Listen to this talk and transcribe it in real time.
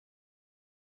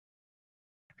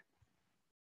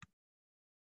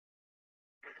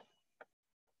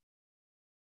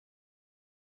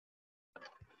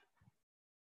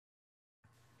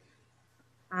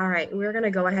All right, we're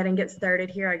gonna go ahead and get started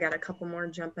here. I got a couple more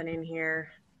jumping in here.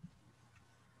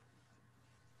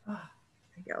 There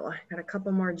we go. I got a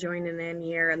couple more joining in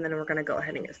here, and then we're gonna go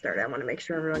ahead and get started. I wanna make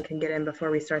sure everyone can get in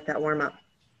before we start that warm up.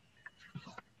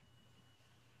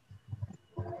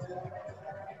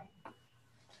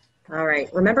 All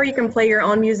right, remember you can play your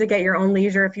own music at your own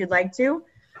leisure if you'd like to.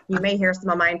 You may hear some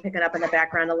of mine picking up in the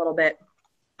background a little bit,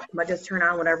 but just turn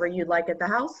on whatever you'd like at the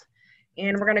house.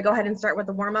 And we're gonna go ahead and start with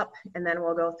the warm up, and then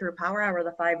we'll go through Power Hour,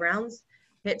 the 5 rounds.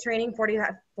 HIIT training,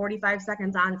 45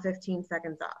 seconds on, 15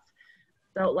 seconds off.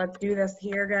 So let's do this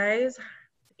here, guys.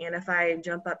 And if I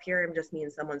jump up here, it just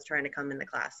means someone's trying to come in the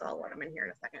class, so I'll let them in here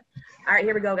in a second. All right,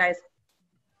 here we go, guys.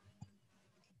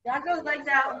 Down goes, legs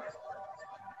out.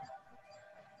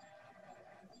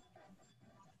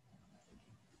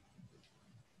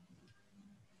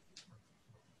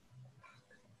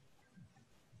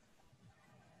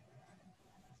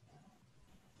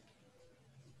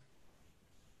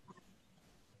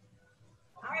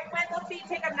 All right, plant those feet,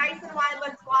 take them nice and wide,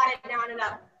 let's squat it down and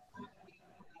up.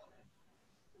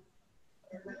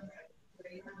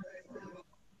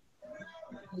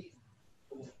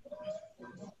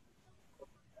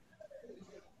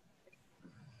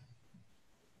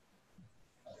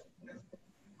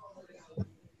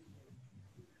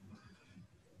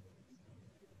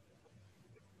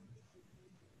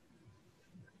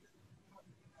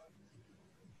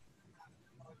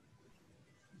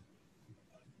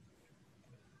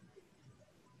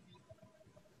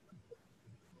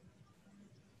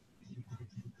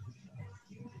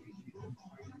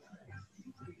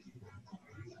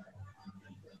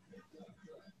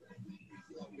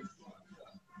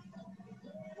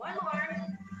 One more.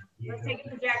 Let's take it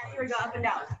to Jack. Here we go, up and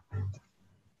down.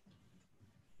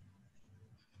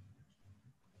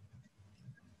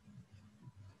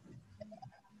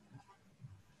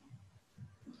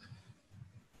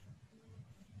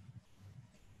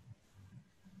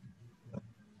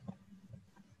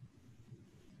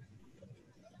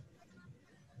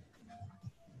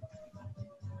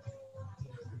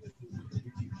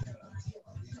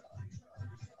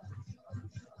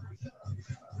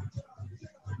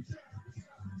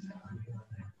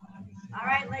 All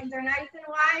right, legs are nice and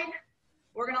wide.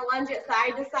 We're gonna lunge it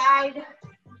side to side.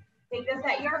 Take this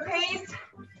at your pace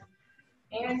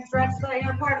and stretch the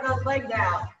inner part of those legs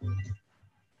out.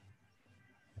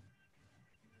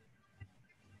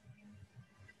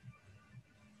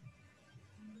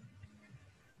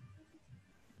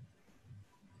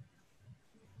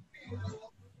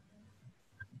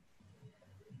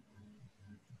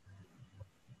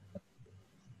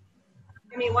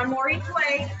 Give me one more each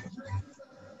way.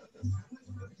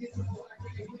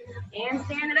 And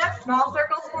stand it up, small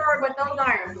circles forward with those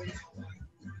arms.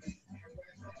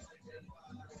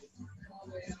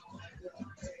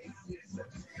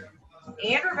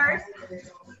 And reverse.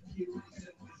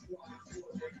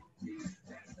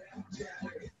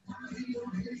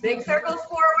 Big circles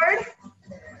forward.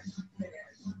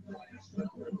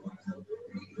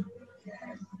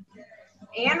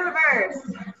 And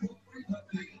reverse.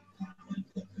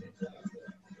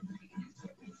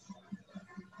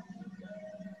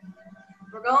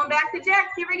 We're going back to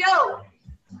jacks. Here we go.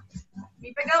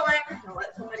 Keep it going. I'll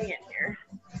let somebody in here.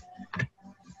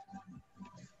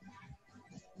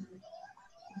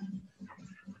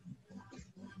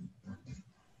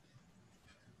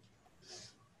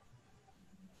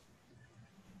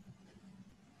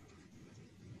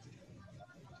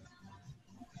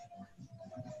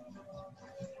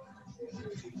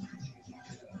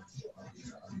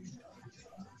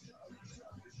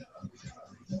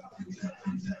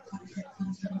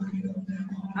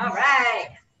 All right.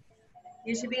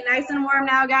 You should be nice and warm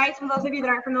now, guys. For those of you that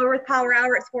aren't familiar with Power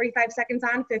Hour, it's 45 seconds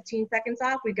on, 15 seconds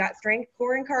off. We've got strength,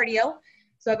 core, and cardio.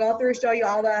 So I'll go through, show you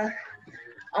all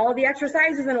the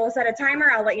exercises, and we'll set a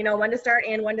timer. I'll let you know when to start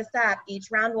and when to stop.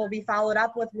 Each round will be followed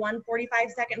up with one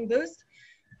 45-second boost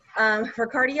for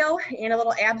cardio and a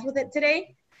little abs with it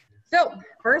today. So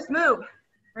first move,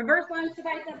 reverse lunge to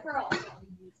bicep curl.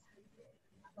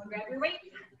 So grab your weight,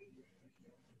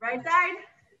 right side.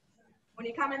 When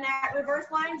you come in that reverse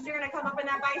lunge, you're gonna come up in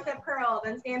that bicep curl,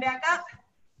 then stand back up,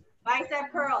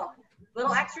 bicep curl.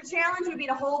 Little extra challenge would be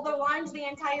to hold the lunge the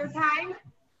entire time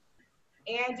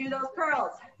and do those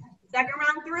curls. Second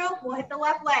round through, we'll hit the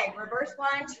left leg, reverse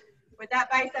lunge with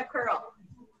that bicep curl.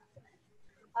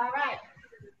 All right.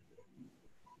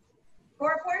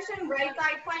 Core portion, right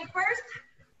side plank first.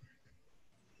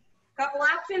 Couple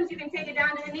options, you can take it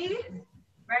down to the knee,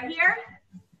 right here,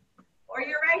 or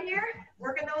you're right here,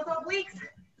 working those obliques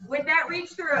with that reach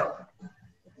through.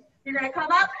 You're gonna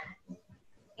come up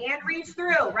and reach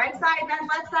through. Right side, then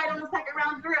left side on the second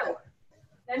round through.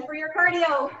 Then for your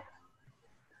cardio,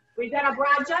 we've got a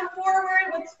broad jump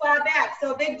forward with squat back.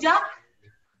 So big jump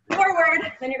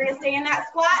forward, then you're gonna stay in that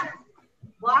squat,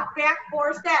 walk back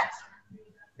 4 steps.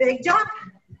 Big jump,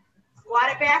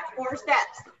 squat it back 4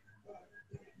 steps.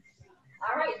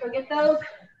 All right, so get those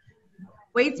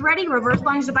weights ready. Reverse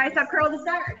lunge to bicep curl to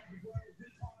start.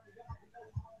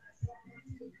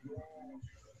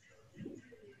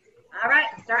 All right,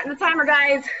 starting the timer,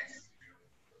 guys.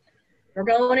 We're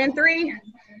going in 3,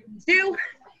 2,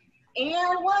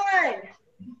 and 1.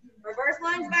 Reverse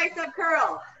lunge bicep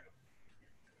curl.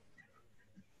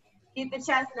 Keep the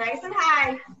chest nice and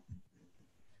high.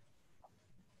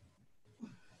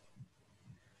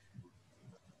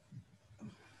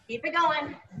 Keep it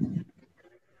going.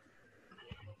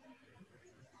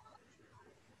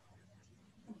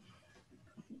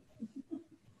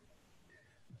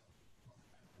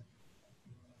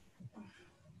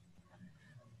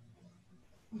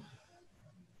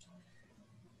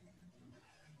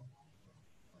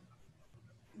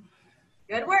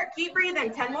 Good work. Keep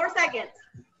breathing. 10 more seconds.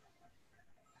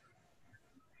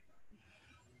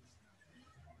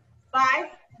 5,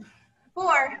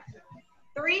 4,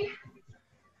 3,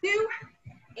 2,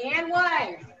 and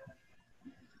 1.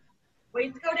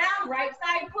 Weights go down. Right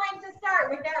side plank to start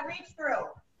with that reach through.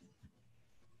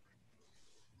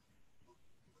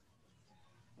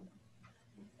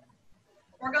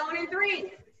 We're going in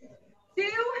 3,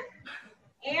 2,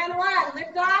 and 1.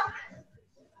 Lift off.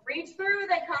 Reach through,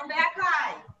 then come back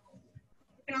high.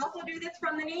 You can also do this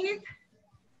from the knees.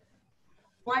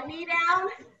 One knee down,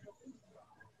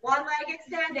 one leg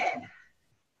extended.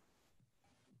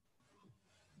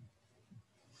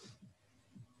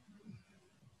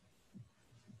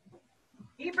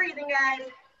 Keep breathing, guys.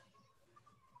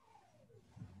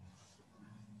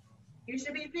 You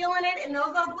should be feeling it in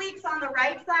those obliques on the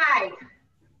right side.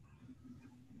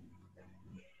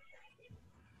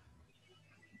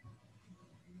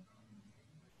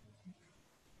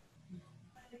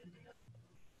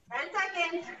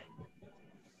 Seconds.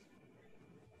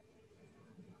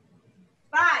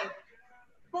 5,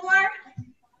 4,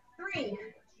 3,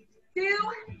 2,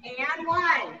 and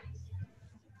 1.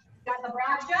 Got the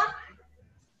broad jump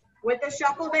with the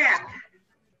shuffle back.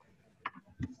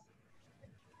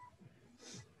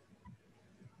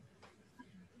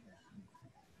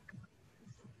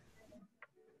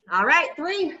 All right,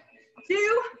 3,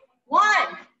 2, 1.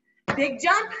 Big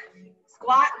jump,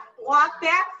 squat, walk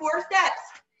back, 4 steps.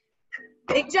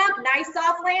 Big jump, nice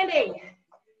soft landing.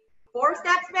 4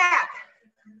 steps back.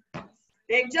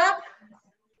 Big jump.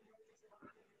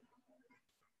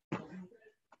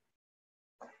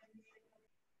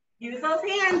 Use those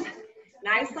hands.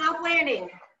 Nice soft landing.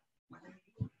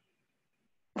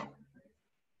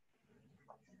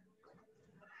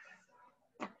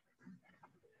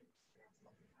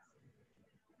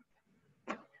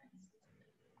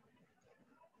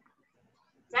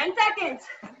 Ten seconds.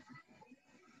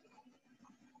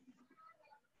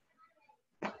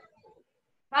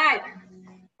 5,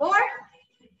 4,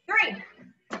 3,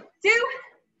 2,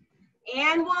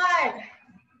 and 1.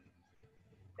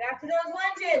 Back to those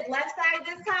lunges. Left side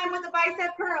this time with a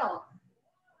bicep curl.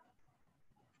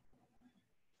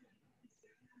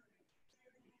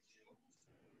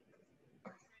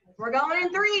 We're going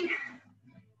in 3,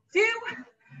 2,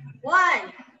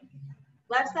 1.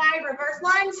 Left side, reverse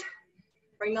lunge.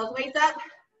 Bring those weights up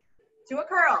to a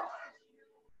curl.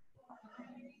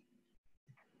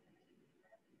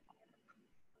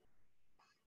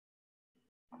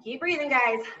 Keep breathing,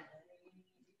 guys.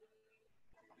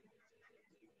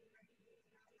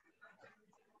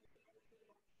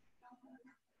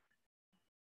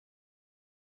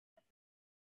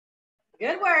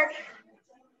 Good work.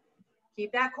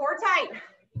 Keep that core tight.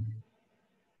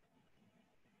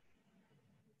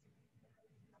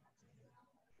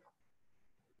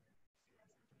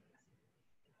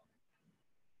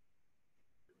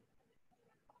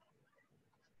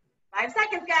 Five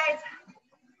seconds, guys.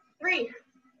 3,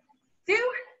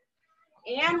 2,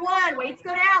 and 1. Weights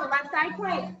go down, left side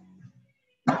plank.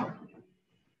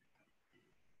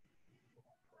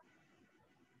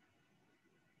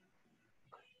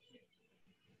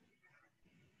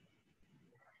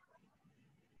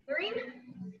 Three, 2,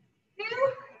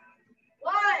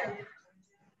 1.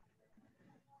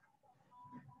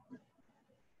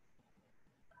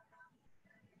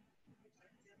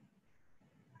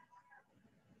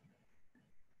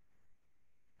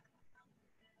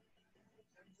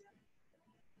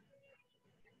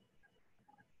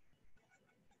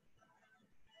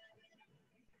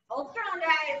 Hold strong,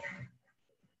 guys.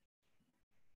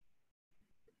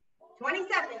 20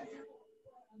 seconds.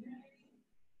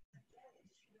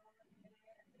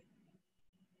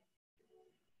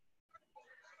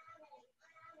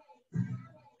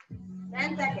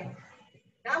 10 seconds.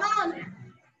 Come on.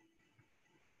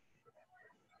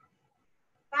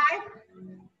 5,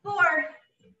 4,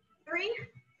 3,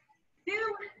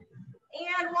 2,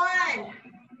 and 1.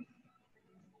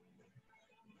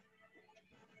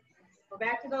 Go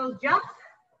back to those jumps.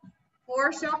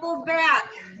 4 shuffles back.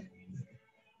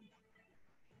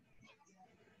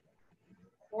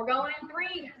 We're going in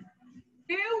 3,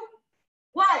 2,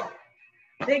 1.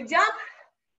 Big jump.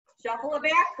 Shuffle it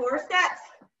back, 4 steps.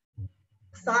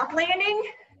 Soft landing.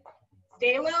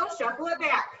 Stay low, shuffle it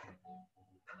back.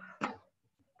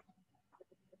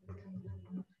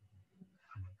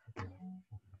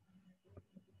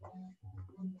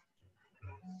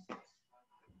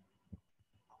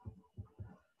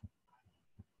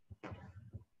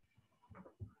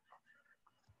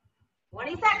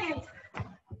 Seconds.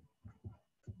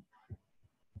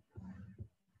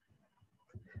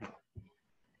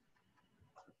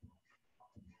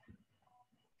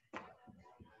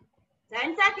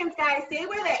 Ten seconds, guys. Stay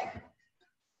with it.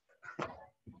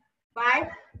 5,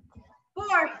 4,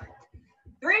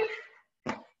 3,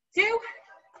 2,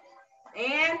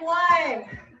 and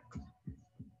 1.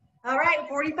 All right,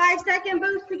 45-second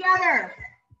boost together.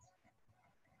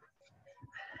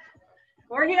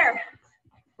 We're here.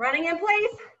 Running in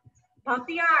place. Pump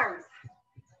the arms.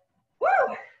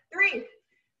 Woo! 3,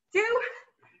 2,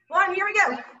 1. Here we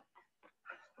go.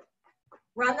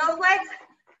 Run those legs.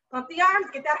 Pump the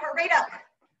arms. Get that heart rate up.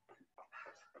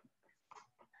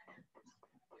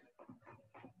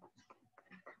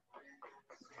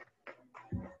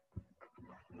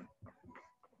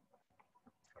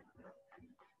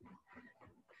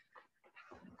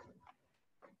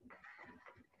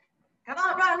 Come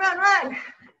on, run, run, run.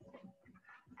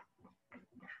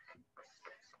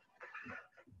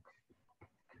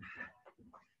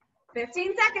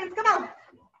 $15 seconds, come on.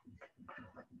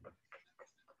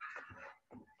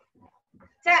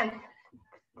 10.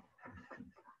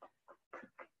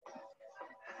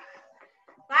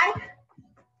 5,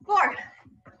 4,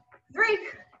 3,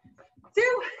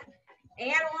 2,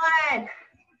 and 1.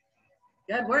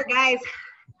 Good work, guys.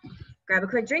 Grab a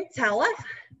quick drink, towel off.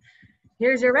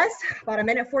 Here's your rest, about a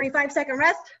minute, 45-second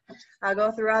rest. I'll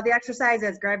go through all the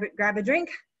exercises. Grab a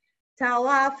drink, towel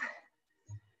off,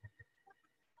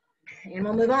 and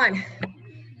we'll move on.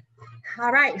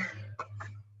 All right.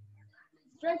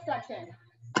 Strength section.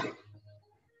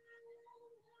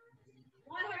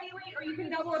 One heavy weight, or you can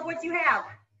double up what you have.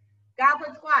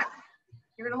 Goblet squats.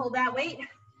 You're gonna hold that weight.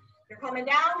 You're coming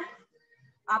down,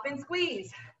 up and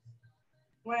squeeze.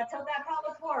 You wanna tilt that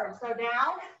pelvis forward. So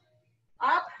down,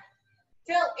 up,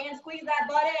 tilt and squeeze that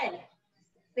butt in.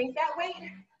 Sink that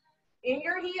weight in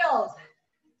your heels.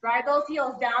 Drive those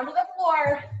heels down to the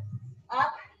floor,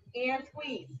 up and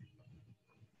squeeze.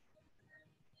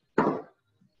 All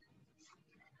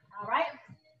right.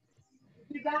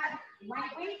 If you got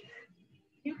light weight,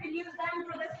 you can use them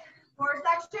for this core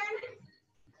section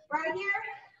right here.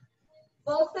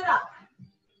 Full sit up.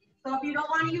 So if you don't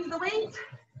want to use the weight,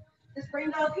 just bring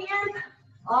those hands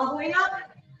all the way up,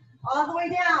 all the way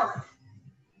down.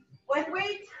 With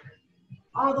weight,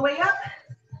 all the way up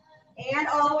and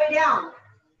all the way down.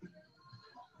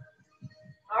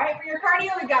 All right, for your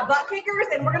cardio, we've got butt kickers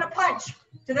and we're gonna punch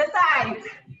to the sides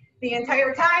the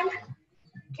entire time.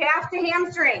 Calf to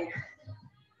hamstring.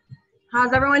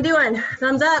 How's everyone doing?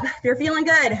 Thumbs up if you're feeling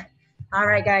good. All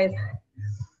right, guys.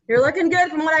 You're looking good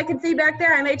from what I can see back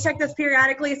there. I may check this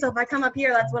periodically, so if I come up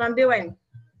here, that's what I'm doing.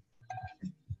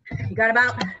 You got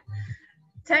about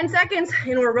 10 seconds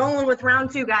and we're rolling with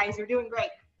round 2, guys. You're doing great.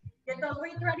 Get those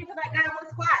weights ready for that goblet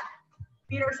squat.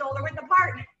 Feet are shoulder width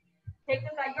apart. Take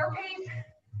this at your pace.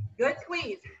 Good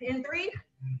squeeze. In 3,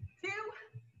 2,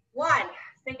 1.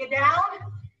 Sink it down.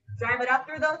 Drive it up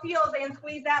through those heels and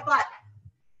squeeze that butt.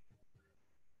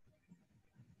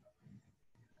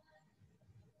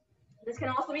 This can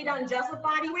also be done just with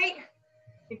body weight.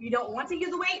 If you don't want to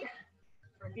use a weight,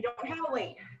 or if you don't have a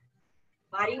weight.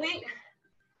 Body weight.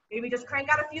 Maybe just crank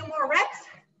out a few more reps.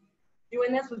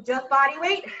 Doing this with just body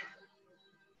weight.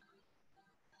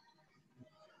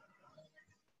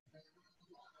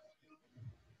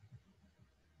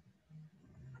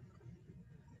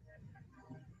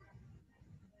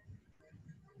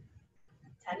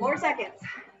 Ten more seconds.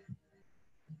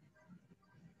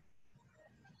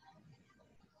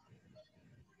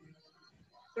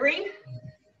 3,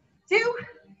 2,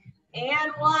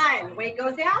 and 1. Weight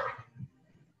goes down.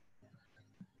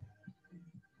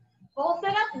 Full sit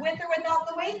up with or without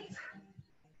the weights.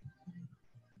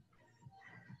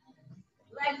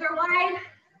 Legs are wide.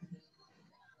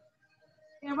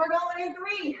 And we're going in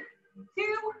 3,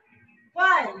 2,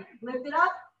 1. Lift it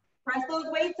up. Press those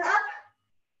weights up.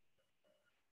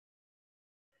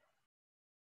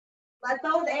 Let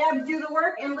those abs do the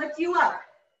work and lift you up.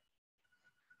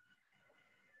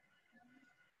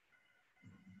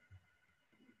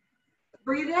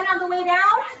 Breathe in on the way down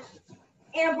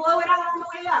and blow it out on the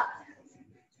way up.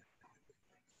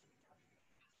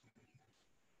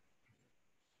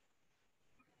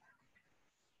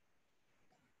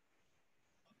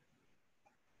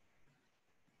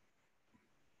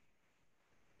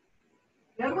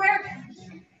 Good work.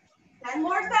 10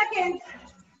 more seconds.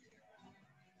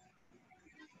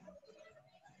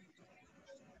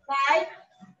 5,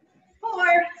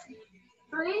 4,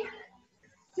 3,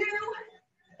 2,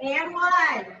 and 1.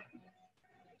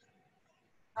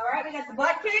 All right, we got the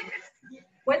butt kick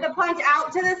with the punch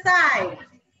out to the side.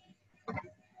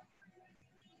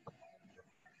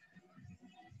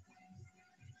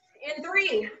 In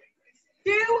 3,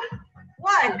 2,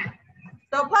 1.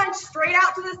 So punch straight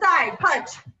out to the side. Punch,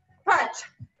 punch,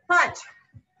 punch.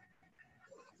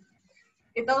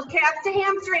 Get those calves to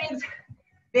hamstrings.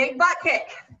 Big butt kick.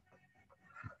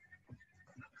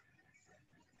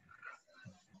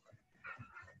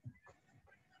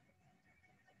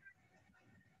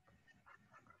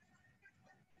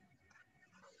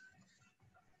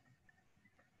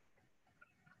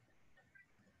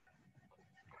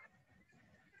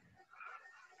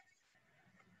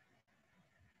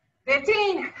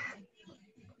 $15.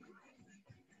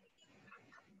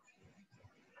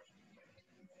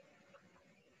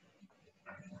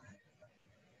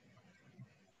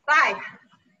 5,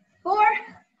 4,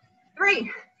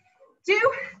 3,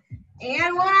 2,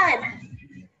 and 1.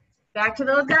 Back to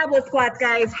those goblet squats,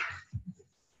 guys.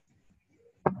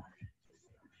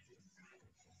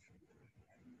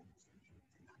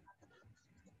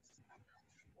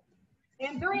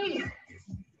 In 3,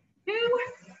 2,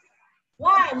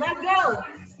 1. Let's go.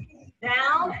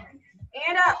 Down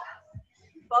and up.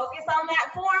 Focus on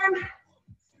that form.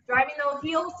 Driving those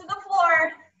heels to the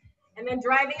floor. And then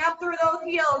driving up through those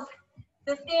heels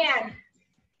to stand.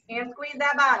 And squeeze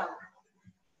that bottom.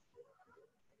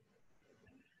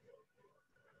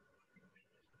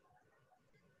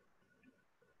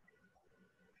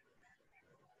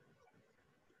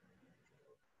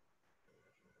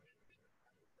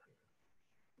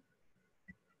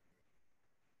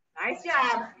 Nice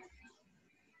job.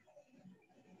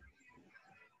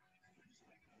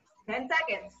 10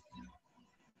 seconds.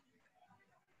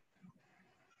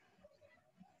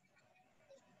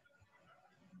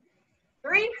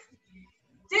 3,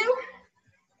 2,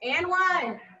 and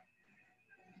 1.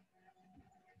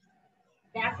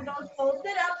 Back to those full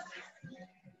sit-ups.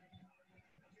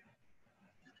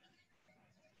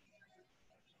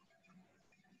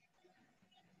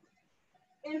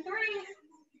 In 3,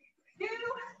 2,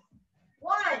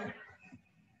 1.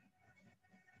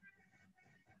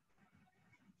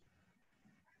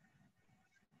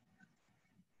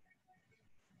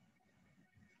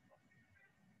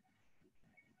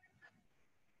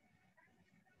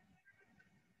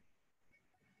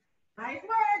 Nice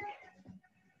work.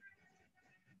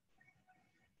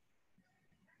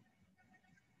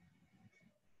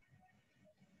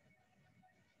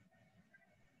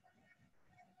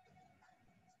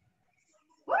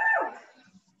 Woo!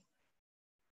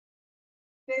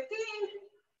 15.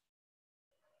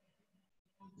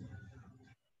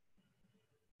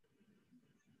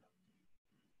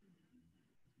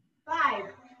 5,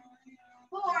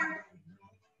 4,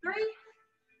 3,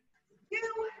 2,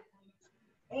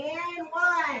 and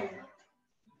 1.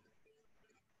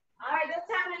 All right, this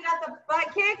time we got the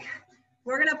butt kick.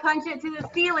 We're gonna punch it to the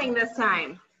ceiling this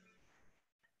time.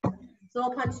 So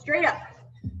we'll punch straight up.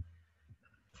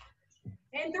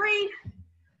 In 3,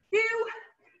 2,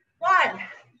 1.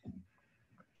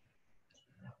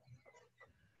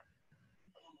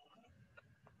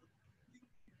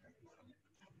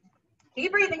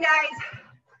 Keep breathing, guys.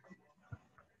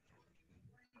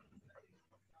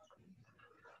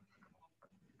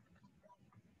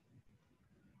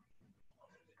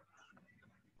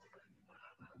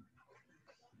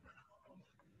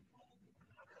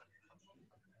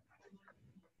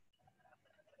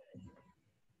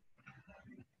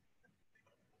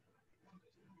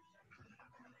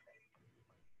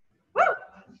 Woo!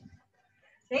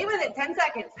 Stay with it, 10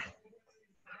 seconds.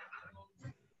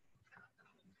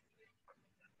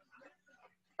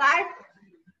 5,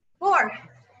 4,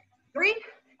 3,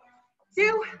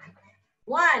 2,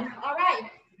 1. All right,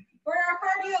 for our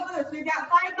cardio boost, we've got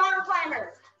 5 mountain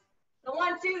climbers. So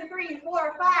 1, 2, 3,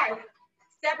 4, 5.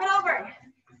 Step it over.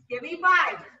 Give me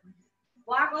 5.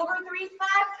 Walk over 3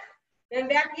 spots, then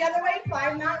back the other way.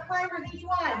 5 mountain climbers each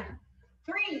one.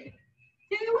 3,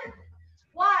 2,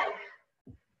 1.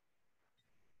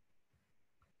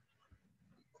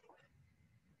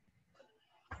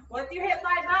 With your hip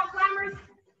side mountain climbers,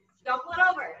 shuffle it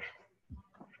over.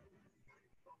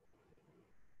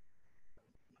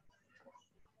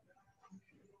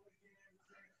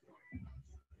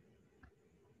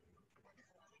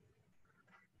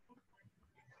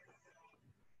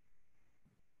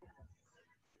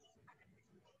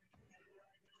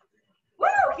 Woo,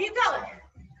 keep going.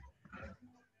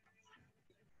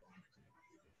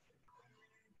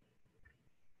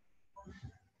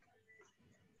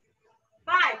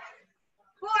 5,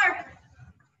 4,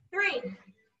 3, 2,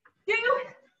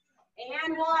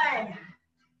 and 1.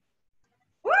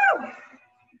 Woo!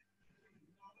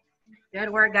 Good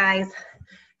work, guys.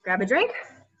 Grab a drink.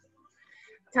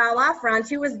 Towel off. Round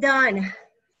 2 is done.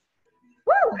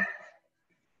 Woo!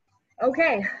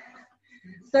 Okay.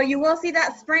 So you will see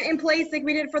that sprint in place like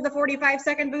we did for the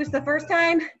 45-second boost the first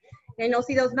time. And you'll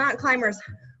see those mountain climbers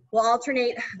will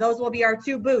alternate. Those will be our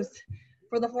 2 boosts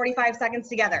for the 45 seconds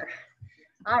together.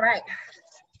 All right.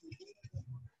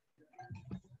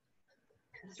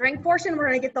 Strength portion, we're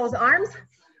gonna get those arms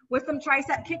with some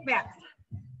tricep kickbacks.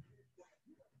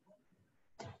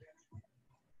 So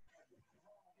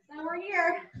we're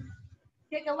here.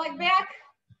 Kick a leg back,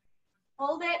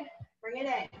 hold it, bring it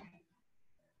in.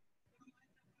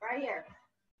 Right here.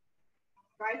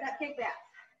 Tricep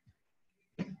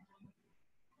kickbacks.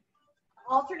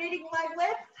 Alternating leg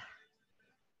lifts.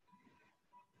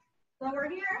 So we're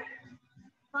here.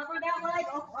 Hover that leg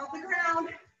off the ground.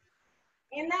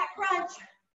 In that crunch,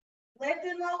 lift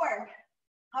and lower.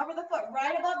 Hover the foot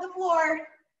right above the floor.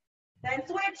 Then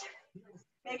switch.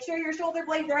 Make sure your shoulder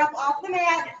blades are up off the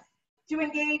mat to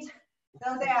engage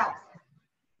those abs.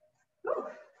 Whew.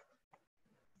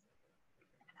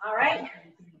 All right.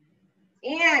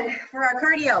 And for our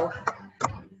cardio,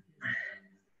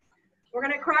 we're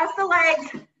gonna cross the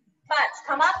legs, touch,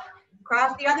 come up,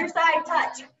 cross the other side,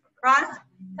 touch, cross,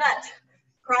 touch,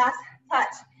 cross,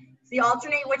 touch. So you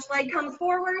alternate which leg comes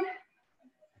forward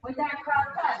with that cross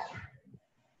touch.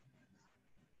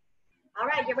 All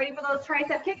right, get ready for those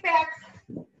tricep kickbacks.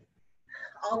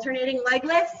 Alternating leg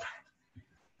lifts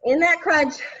in that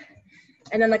crunch,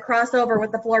 and then the crossover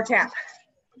with the floor tap.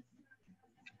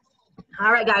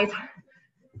 All right, guys,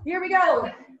 here we go.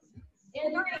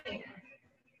 In 3,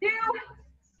 2,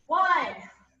 1.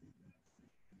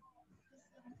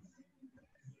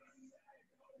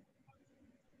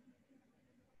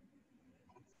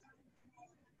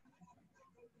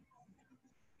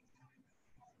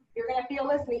 You're gonna feel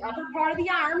this in the upper part of the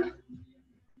arm,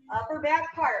 upper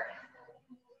back part.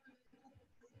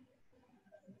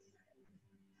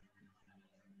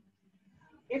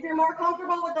 If you're more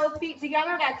comfortable with those feet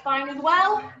together, that's fine as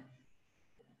well.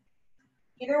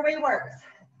 Either way works.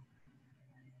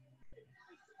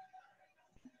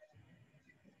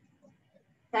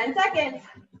 Ten seconds.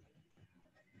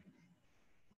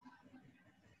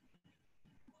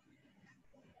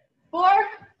 4,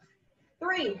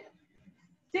 3,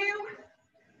 2,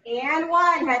 and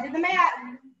 1. Head to the mat.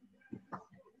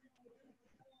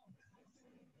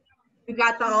 We've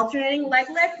got the alternating leg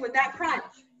lift with that crunch.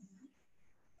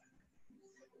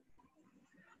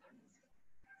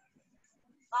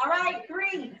 All right,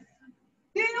 3,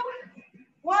 2,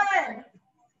 1.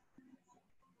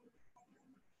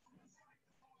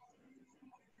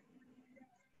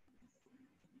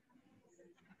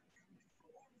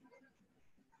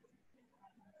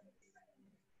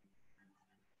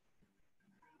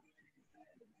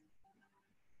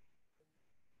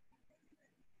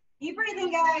 Keep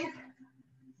breathing, guys.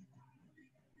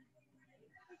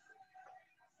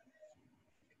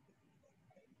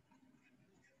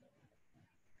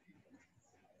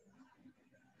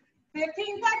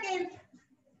 Fifteen seconds.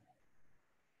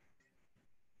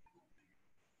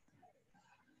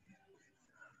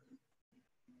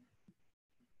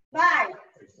 5,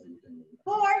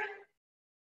 4,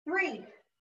 3,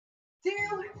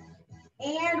 2,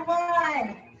 and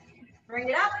 1. Bring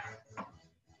it up.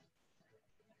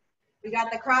 We got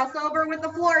the crossover with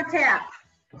the floor tap.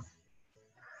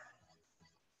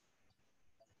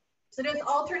 So just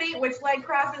alternate which leg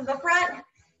crosses the front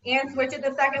and switch it to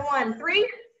the second one. 3,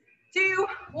 2,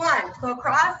 1. So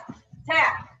cross,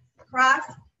 tap, cross,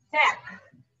 tap.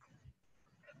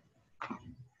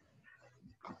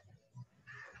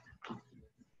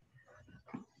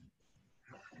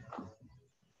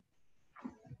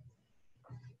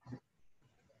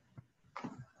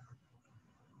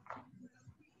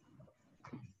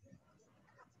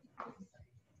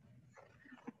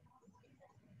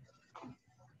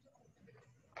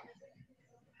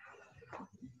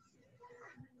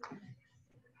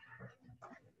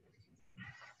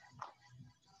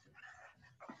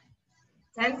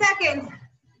 Ten seconds.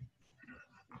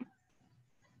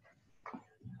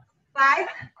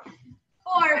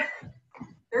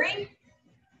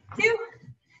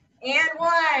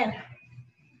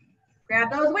 Grab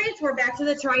those weights. We're back to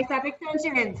the tricep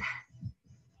extensions.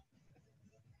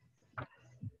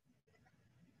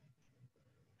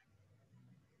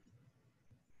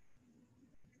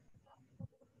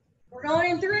 We're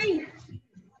going in 3,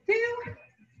 2,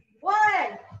 1.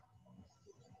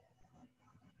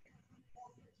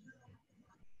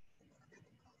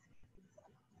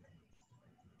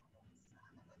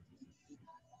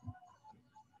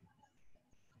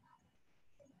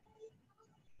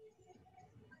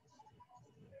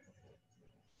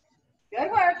 Good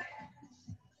work.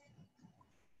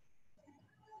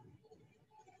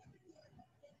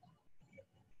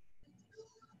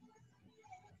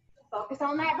 Focus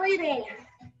on that breathing.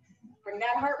 Bring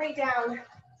that heart rate down.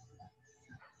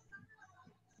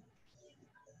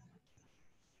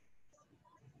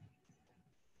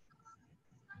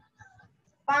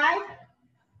 5,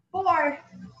 4,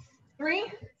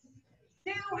 3,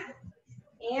 2,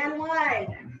 and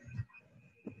 1.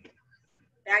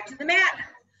 Back to the mat.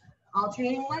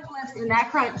 Alternating leg lifts in that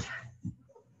crunch.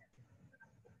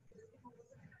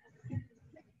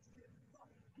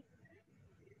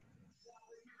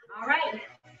 All right.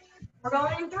 We're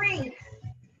going in 3,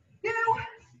 2,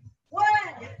 1.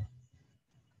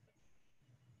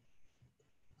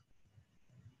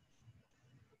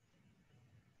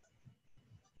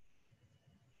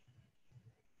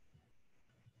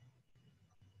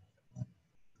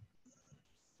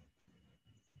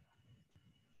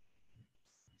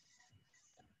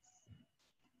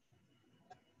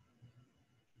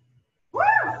 Woo!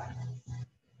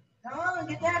 Come on,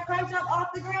 get that crunch up off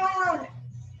the ground.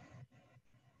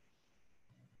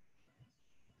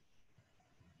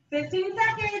 15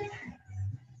 seconds.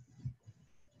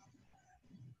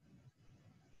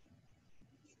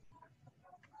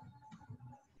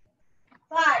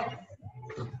 5,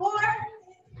 4,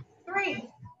 3,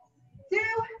 2,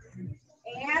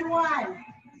 and 1.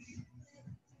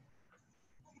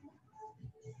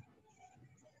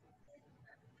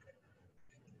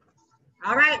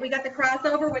 All right, we got the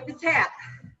crossover with the tap.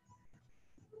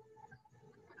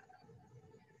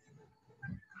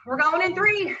 We're going in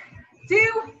 3,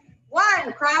 2,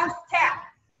 1, cross tap.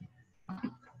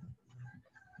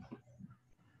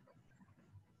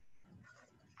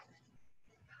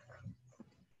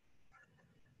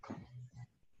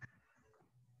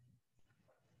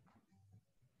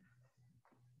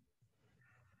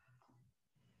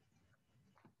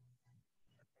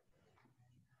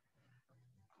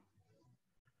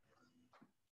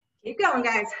 Keep going,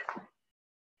 guys.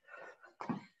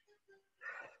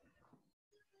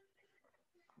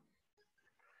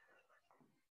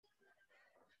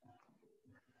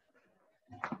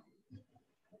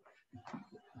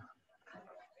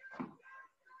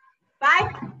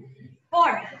 Five,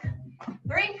 4,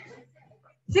 3,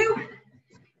 2,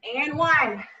 and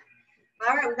 1.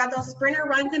 All right, we got those sprinter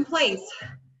runs in place.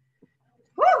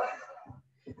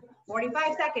 Woo!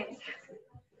 45 seconds.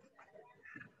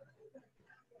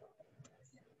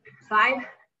 5,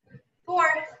 4,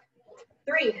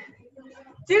 3,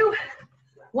 2,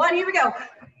 1. Here we go.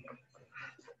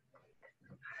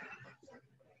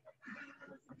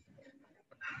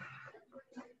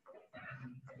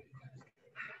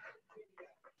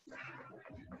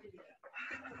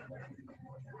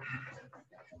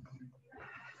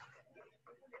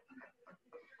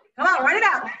 Come on, run it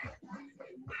out.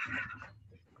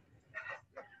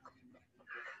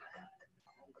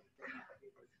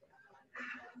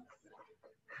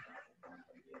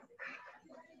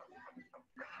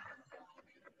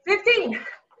 $15.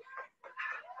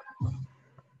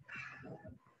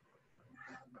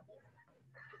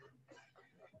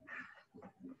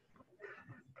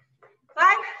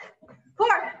 5, 4,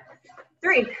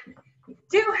 3,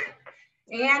 2,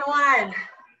 and 1.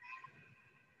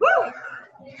 Woo!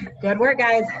 Good work,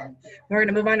 guys. We're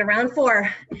gonna move on to round 4.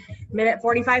 Minute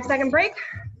 45-second break.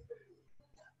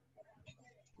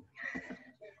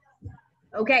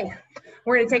 Okay,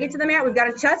 we're gonna take it to the mat. We've got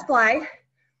a chest fly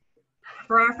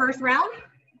for our first round.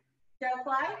 Chest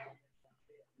fly.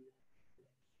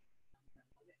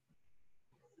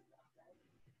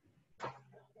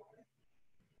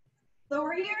 So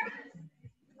we're here.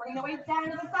 Bring the weights down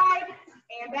to the side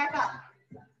and back up.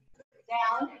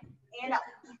 Down and up.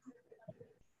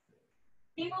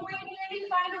 Keep a weight handy,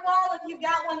 find a wall if you've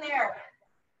got one there.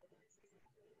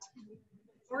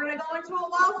 We're gonna go into a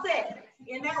wall sit.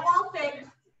 In that wall sit,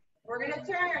 we're gonna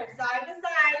turn side to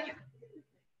side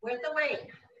with the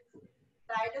weight.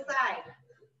 Side to side.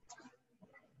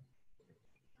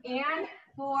 And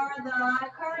for the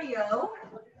cardio,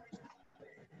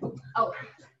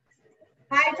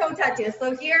 high toe touches.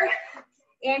 So here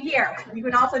and here. You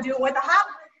can also do it with a hop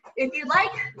if you'd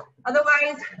like.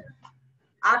 Otherwise,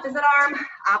 Opposite arm,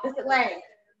 opposite leg.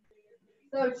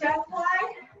 So chest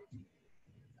fly.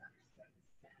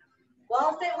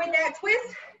 Wall sit with that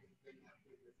twist.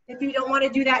 If you don't want to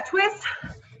do that twist,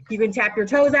 you can tap your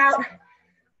toes out.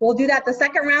 We'll do that the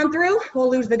second round through. We'll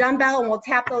lose the dumbbell and we'll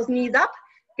tap those knees up,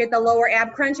 get the lower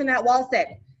ab crunch in that wall sit.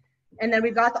 And then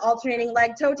we've got the alternating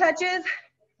leg toe touches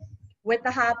with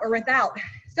the hop or without.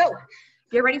 So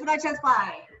get ready for that chest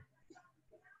fly.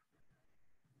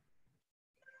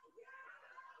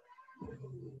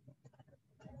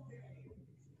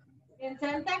 In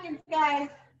 10 seconds, guys.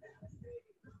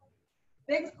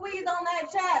 Big squeeze on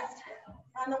that chest.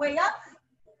 On the way up,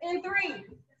 in 3, 2,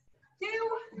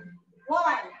 1.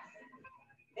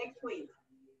 Big squeeze.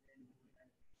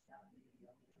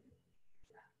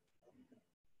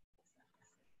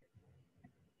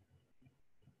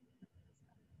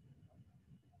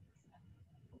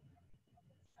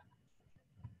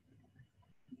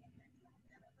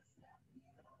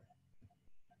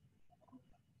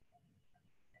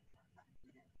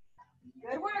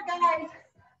 Good work, guys.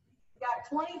 We got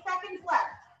 20 seconds left.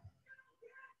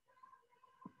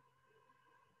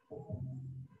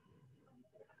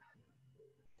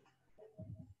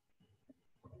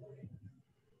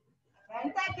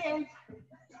 Seconds.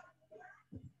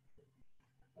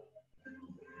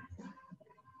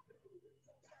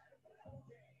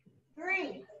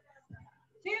 3,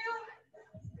 2,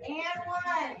 and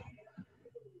 1.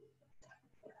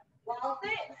 Wall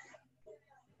sit.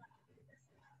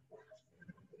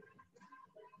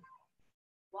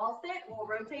 Wall sit. We'll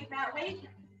rotate that weight.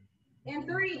 In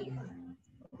 3,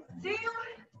 2,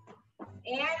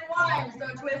 and 1. So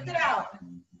twist it out.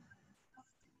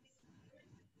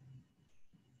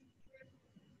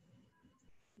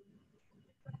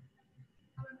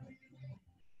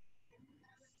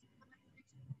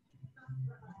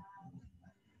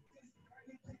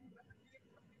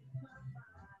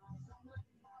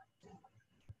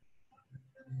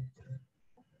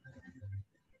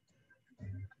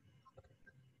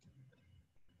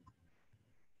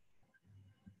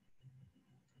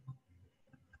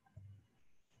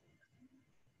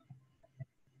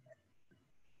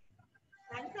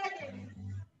 Seconds.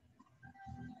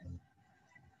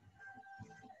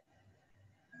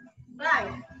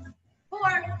 5,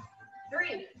 4,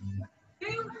 3,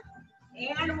 2,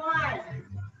 and 1.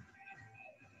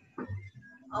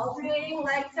 Alternating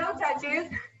leg toe touches.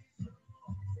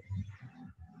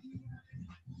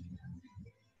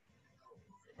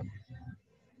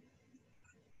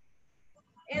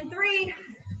 In 3,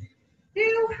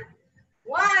 2,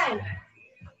 1.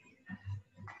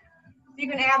 You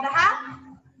can add the hop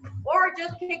or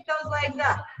just kick those legs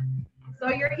up. So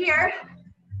you're here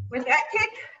with that kick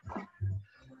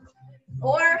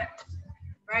or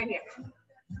right here.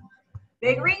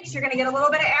 Big reach, you're gonna get a little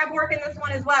bit of ab work in this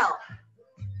one as well.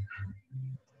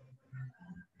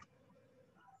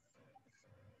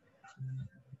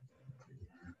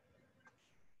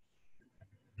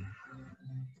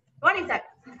 Twenty seconds.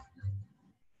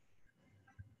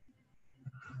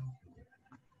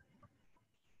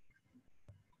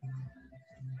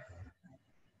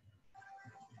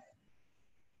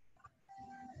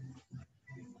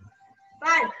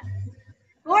 Five,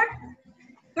 4,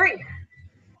 3,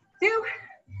 2,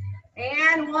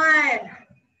 and 1.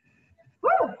 Woo!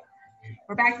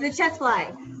 We're back to the chest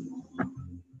fly.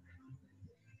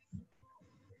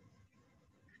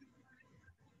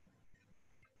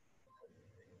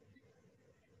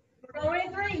 We're going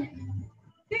in 3,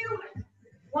 2,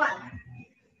 1.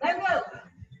 Let's go.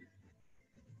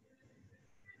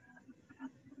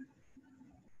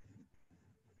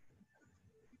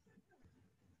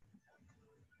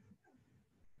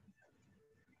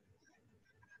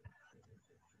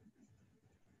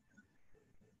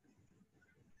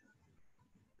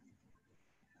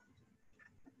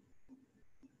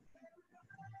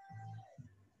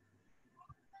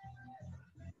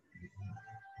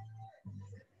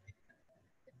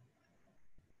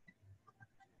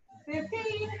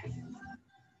 Fifteen.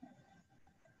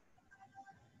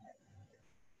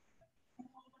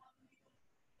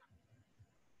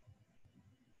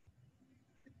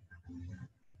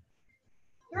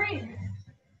 3,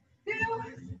 2,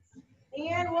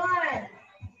 and 1.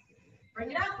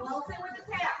 Bring it up, well sit with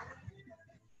the tap.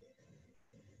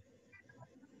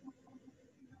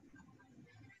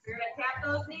 You're gonna tap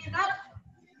those knees up,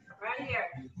 right here.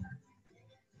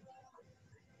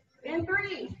 In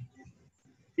 3,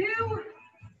 2,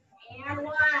 and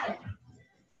 1.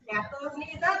 Tap those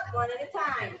knees up one at a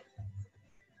time.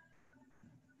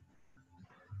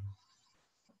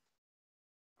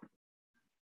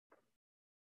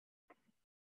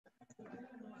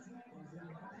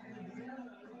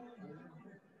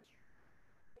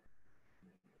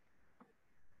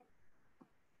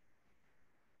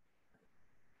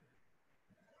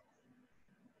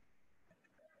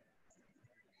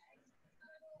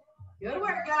 Good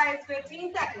work, guys.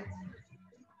 15 seconds.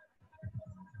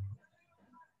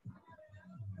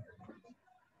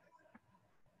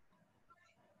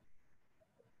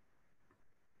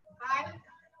 5,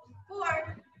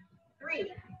 4,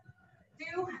 3,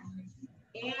 2,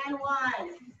 and 1.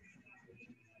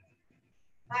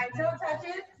 5 toe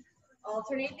touches.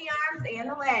 Alternate the arms and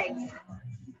the legs.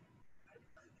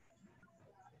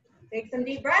 Take some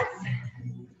deep breaths.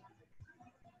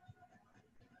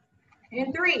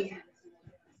 In 3,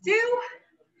 2,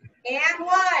 and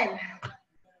 1.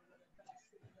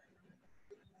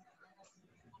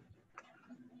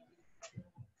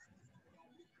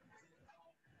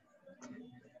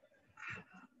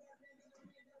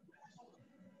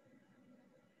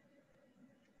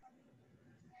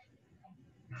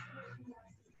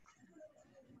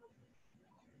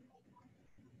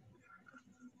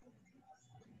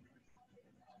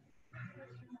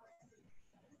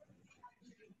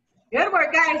 Good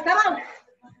work, guys. Come on.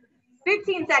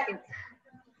 15 seconds.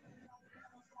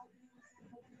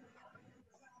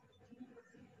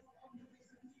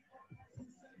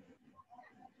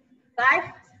 5,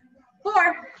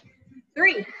 4,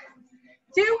 3,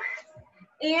 2,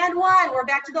 and 1. We're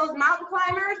back to those mountain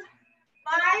climbers.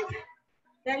 5,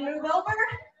 then move over.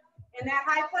 In that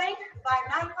high plank, 5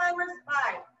 mountain climbers,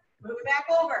 5. Move it back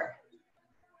over.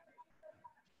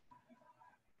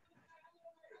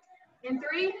 In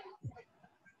 3,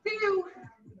 2,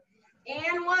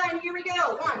 and 1. Here we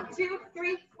go. 1, 2,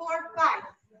 3, 4, 5.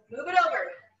 Move it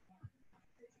over.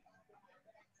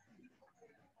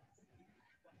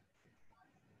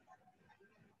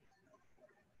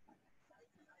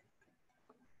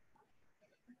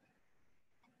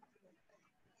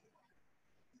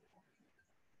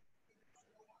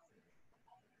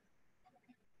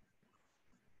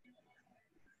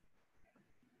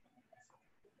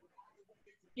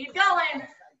 Keep going.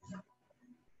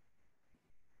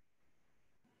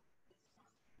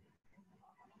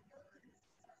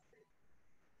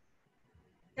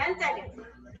 10 seconds.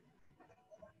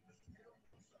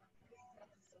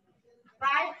 5,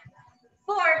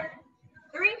 4,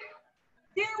 3,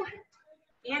 2,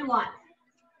 and 1.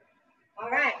 All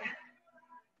right.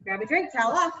 Grab a drink,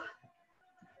 towel off.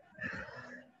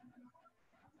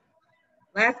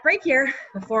 Last break here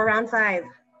before round 5.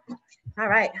 All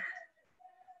right.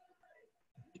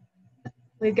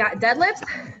 We've got deadlifts,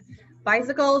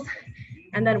 bicycles,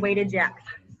 and then weighted jacks.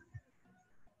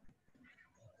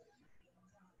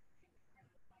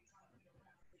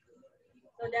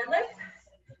 So deadlift,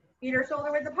 feet are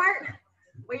shoulder width apart,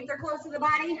 weights are close to the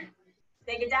body.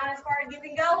 Take it down as far as you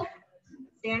can go.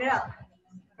 Stand it up.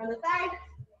 From the side,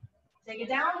 take it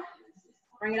down,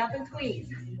 bring it up and squeeze.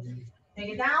 Take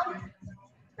it down,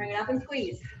 bring it up and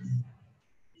squeeze.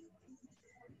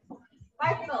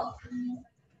 Bicycles.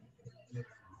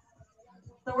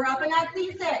 So we're up in that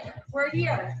C-sit. We're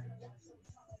here.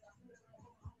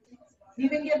 You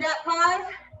can give that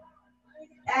pause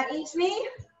at each knee,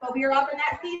 but we are up in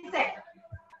that C-sit.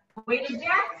 Weighted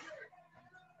jacks.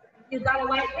 You've got a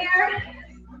light pair.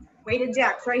 Weighted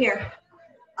jacks right here.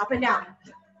 Up and down.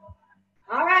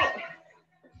 All right.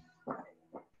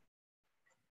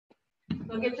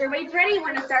 So get your weights ready. We're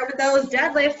gonna start with those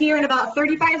deadlifts here in about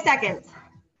 35 seconds.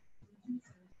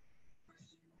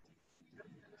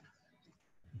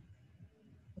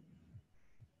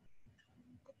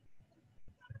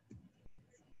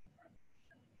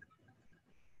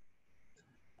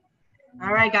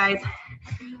 All right, guys.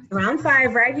 Round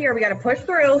 5 right here. We got to push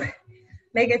through,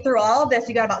 make it through all of this.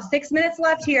 You got about 6 minutes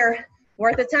left here,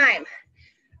 worth of time.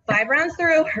 5 rounds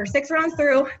through, or 6 rounds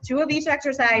through, 2 of each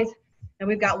exercise, and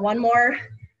we've got 1 more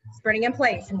sprinting in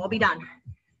place, and we'll be done.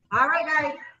 All right,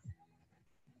 guys.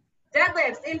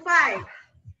 Deadlifts in 5,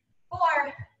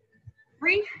 4,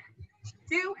 3,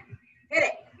 2, hit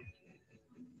it.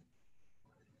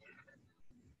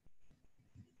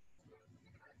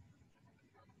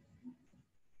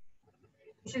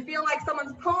 You should feel like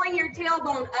someone's pulling your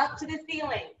tailbone up to the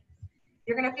ceiling.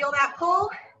 You're gonna feel that pull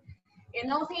in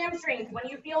those hamstrings. When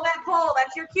you feel that pull,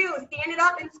 that's your cue. Stand it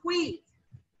up and squeeze.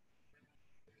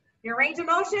 Your range of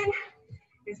motion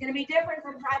is gonna be different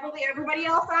from probably everybody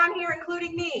else on here,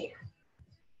 including me.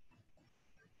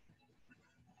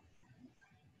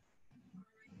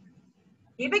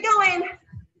 Keep it going.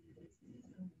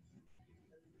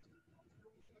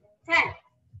 10.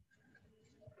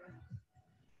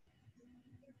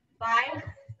 5,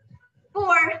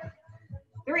 4,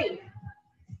 3,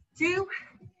 2,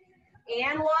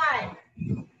 and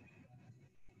 1.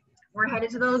 We're headed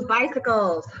to those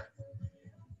bicycles.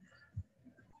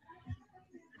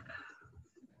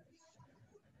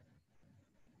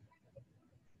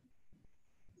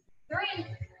 3,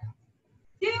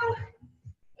 2,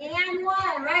 and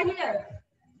 1, right here.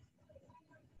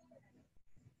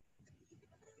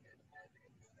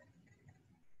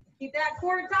 Keep that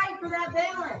core tight for that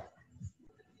balance.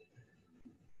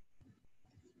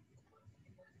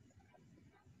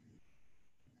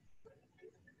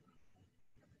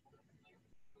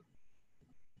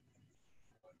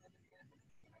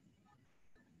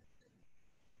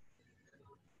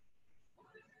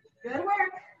 Good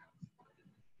work.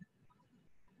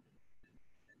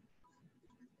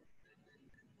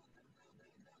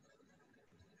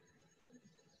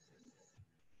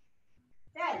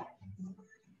 Okay.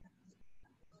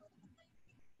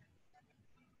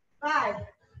 5,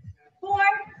 4,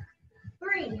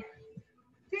 3, 2,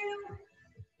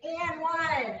 and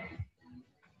 1.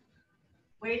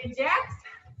 Weighted jacks.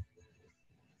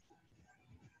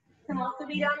 Can also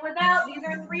be done without. These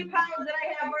are 3 pounds that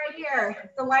I have right here.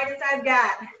 It's the lightest I've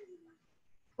got.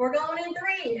 We're going in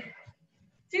 3,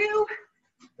 2,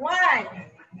 1.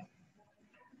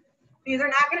 These are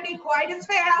not going to be quite as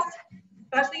fast,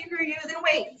 especially if you're using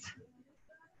weights.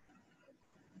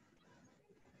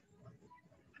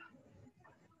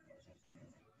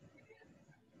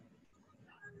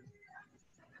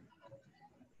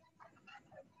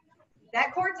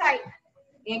 That core tight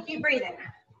and keep breathing.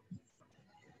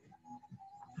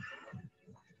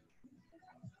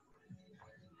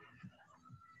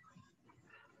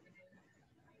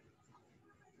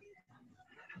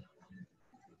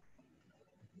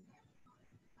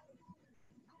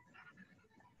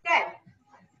 Good.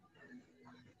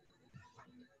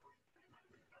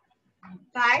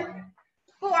 5,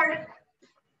 4,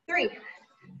 3,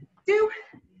 2,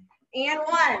 and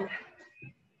 1.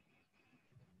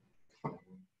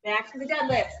 Back to the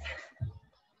deadlifts.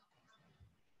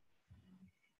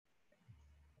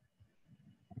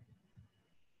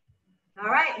 All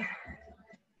right.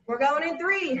 We're going in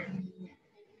 3,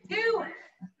 2,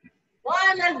 1.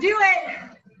 Let's do it.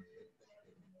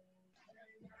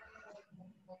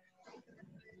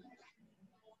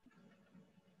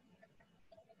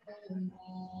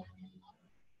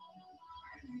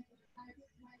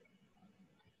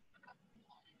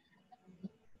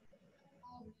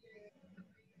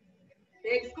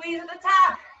 Big squeeze at the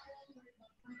top.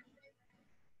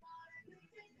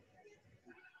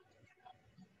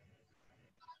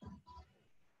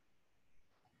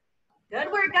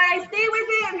 Good work, guys. Stay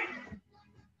within.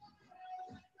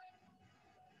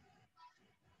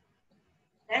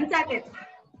 10 seconds.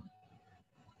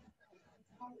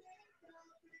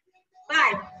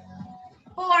 5,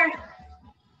 4,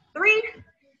 3,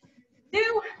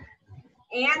 2,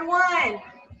 and 1.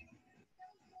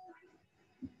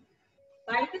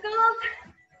 Bicycles.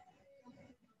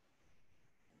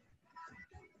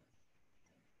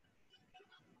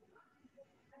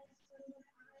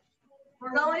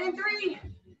 We're going in 3,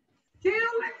 2,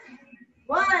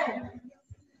 1.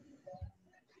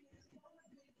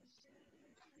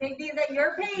 Take these at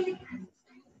your pace.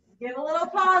 Give a little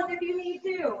pause if you need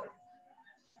to.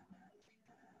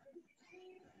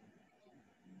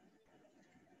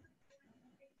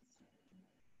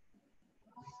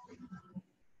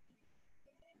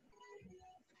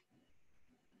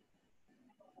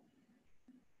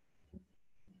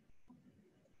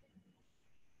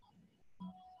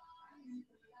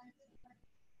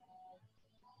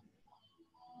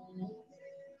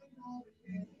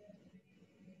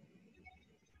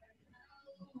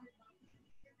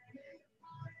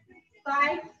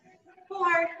 Five, 4,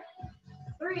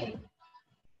 3,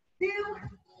 2,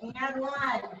 and 1.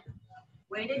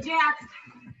 Weighted jacks.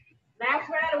 Max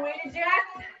round of weighted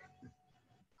jacks.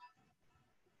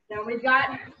 Then we've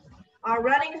got our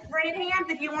running sprinted hands.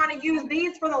 If you want to use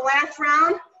these for the last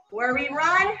round, where we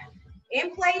run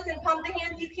in place and pump the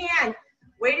hands, you can.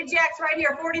 Weighted jacks right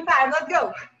here, 45. Let's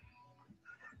go.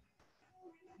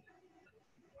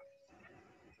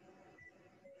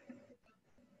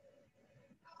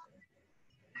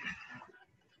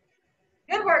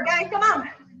 Good work, guys. Come on.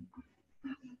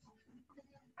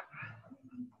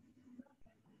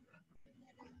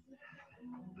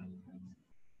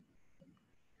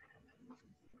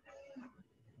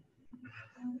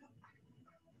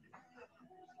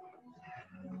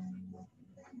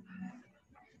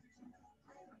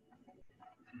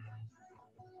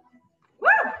 Woo!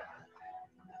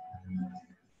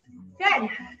 10.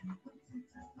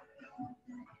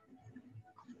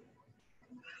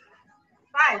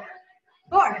 5,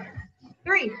 4,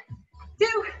 3,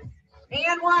 2,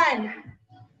 and 1.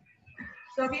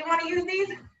 So if you want to use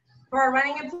these for a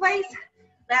running in place,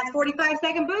 that's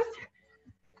 45-second boost.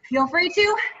 Feel free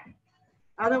to.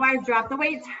 Otherwise, drop the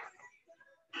weights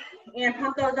and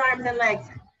pump those arms and legs.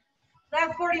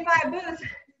 That's 45 boosts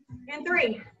in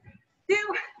 3, 2,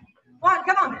 1.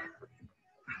 Come on.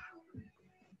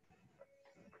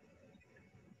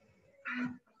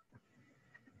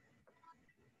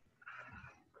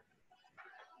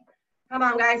 Come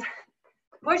on, guys.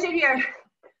 Push it here.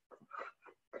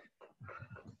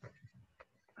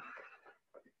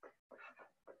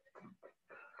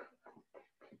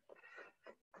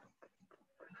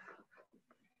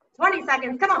 Twenty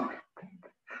seconds. Come on.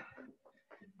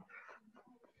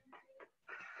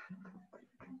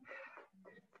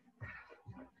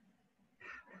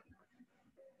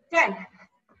 10.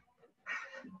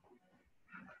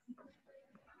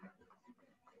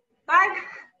 5,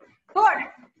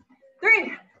 4,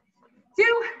 3,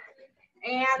 2,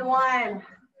 and 1.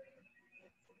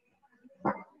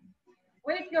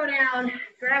 Weights go down.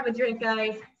 Grab a drink,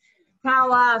 guys.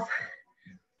 Towel off.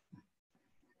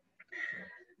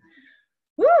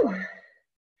 Woo!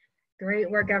 Great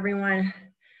work, everyone.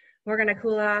 We're gonna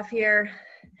cool it off here.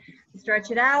 Stretch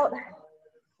it out.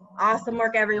 Awesome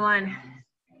work, everyone.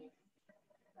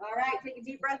 All right, take a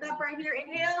deep breath up right here.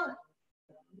 Inhale.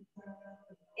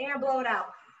 And blow it out.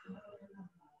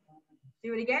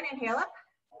 Do it again. Inhale up.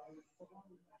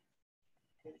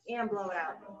 And blow it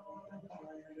out.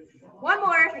 One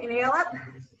more. Inhale up.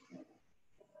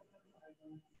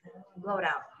 Blow it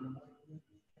out.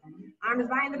 Arms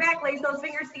behind the back. Lace those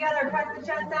fingers together. Press the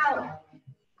chest out.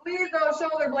 Squeeze those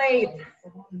shoulder blades.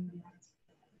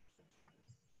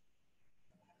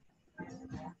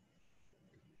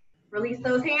 Release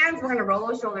those hands. We're going to roll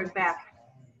those shoulders back.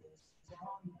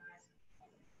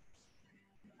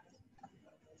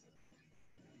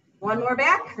 One more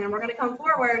back, then we're going to come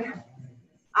forward.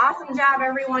 Awesome job,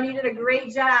 everyone. You did a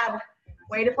great job.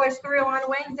 Way to push through on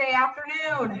Wednesday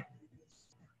afternoon.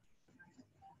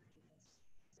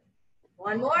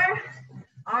 One more.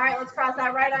 All right, let's cross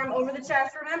that right arm over the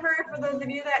chest. Remember, for those of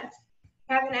you that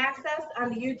haven't accessed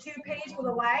on the YouTube page for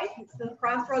the Y, it's the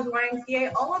Crossroads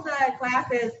YMCA. All of the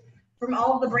classes from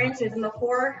all of the branches in the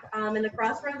 4 in the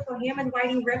Crossroads, so Hammond,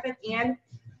 Whiting, Griffith, and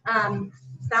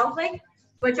Southlake,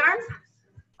 switch arms.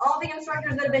 All the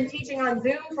instructors that have been teaching on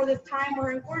Zoom for this time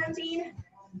we're in quarantine,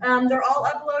 they're all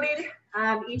uploaded.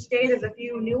 Each day there's a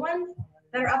few new ones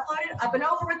that are uploaded, up and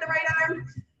over with the right arm.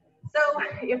 So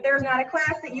if there's not a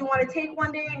class that you want to take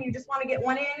one day and you just want to get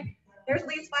one in, there's at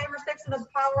least 5 or 6 of the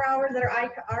power hours that are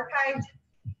archived.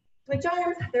 Switch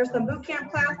arms, there's some boot camp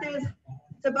classes,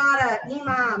 Tabata,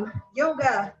 EMOM,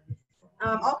 yoga,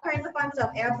 all kinds of fun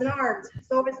stuff, abs and arms.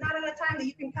 So if it's not at a time that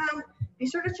you can come, be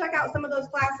sure to check out some of those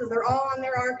classes. They're all on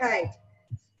their archive.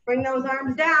 Bring those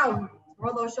arms down.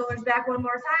 Roll those shoulders back one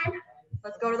more time.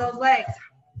 Let's go to those legs.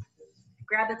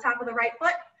 Grab the top of the right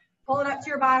foot. Pull it up to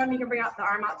your bottom. You can bring out the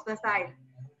arm out to the side.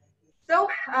 So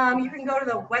you can go to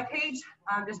the webpage,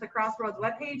 just the Crossroads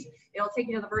webpage. It'll take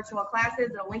you to the virtual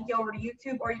classes. It'll link you over to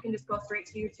YouTube, or you can just go straight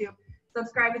to YouTube.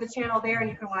 Subscribe to the channel there, and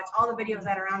you can watch all the videos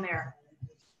that are on there.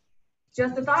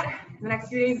 Just a thought, the next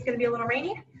few days it's going to be a little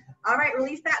rainy. All right,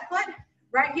 release that foot.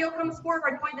 Right heel comes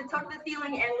forward, point the toe to the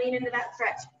ceiling, and lean into that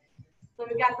stretch. So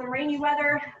we've got some rainy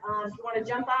weather. If you want to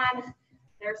jump on,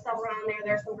 there's several on there.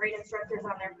 There's some great instructors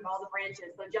on there from all the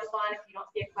branches. So jump on if you don't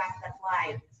see a class that's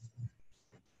live.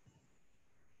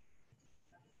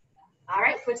 All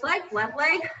right, switch legs. Left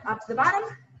leg up to the bottom.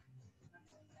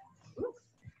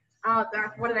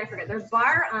 What did I forget? There's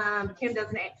bar. Kim does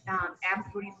an abs,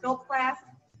 booty, sculpt class.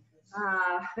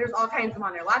 There's all kinds of them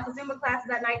on there. Lots of Zumba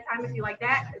classes at nighttime if you like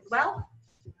that as well.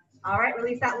 All right,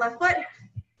 release that left foot.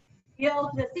 Heel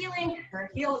to the ceiling,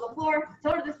 or heel to the floor,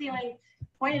 toe to the ceiling,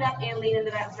 point it up and lean into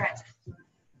that stretch.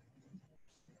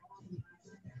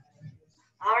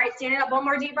 All right, stand it up, one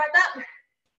more deep breath up.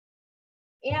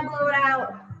 And blow it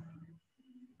out.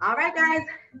 All right, guys,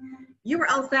 you are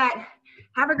all set.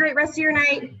 Have a great rest of your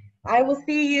night. I will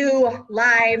see you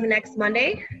live next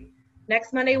Monday.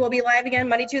 Next Monday, we'll be live again,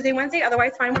 Monday, Tuesday, Wednesday.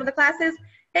 Otherwise, find one of the classes.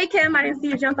 Hey, Kim, I didn't see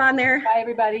you jump on there. Bye,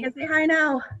 everybody. You can say hi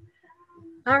now.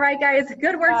 All right, guys,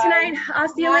 good work tonight. I'll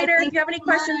see you later. If you have any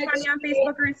questions, find me on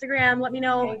Facebook or Instagram. Let me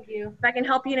know if I can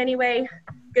help you in any way.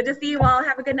 Good to see you all.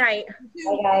 Have a good night.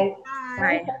 Bye, guys.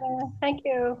 Bye. Thank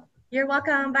you. You're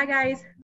welcome. Bye, guys.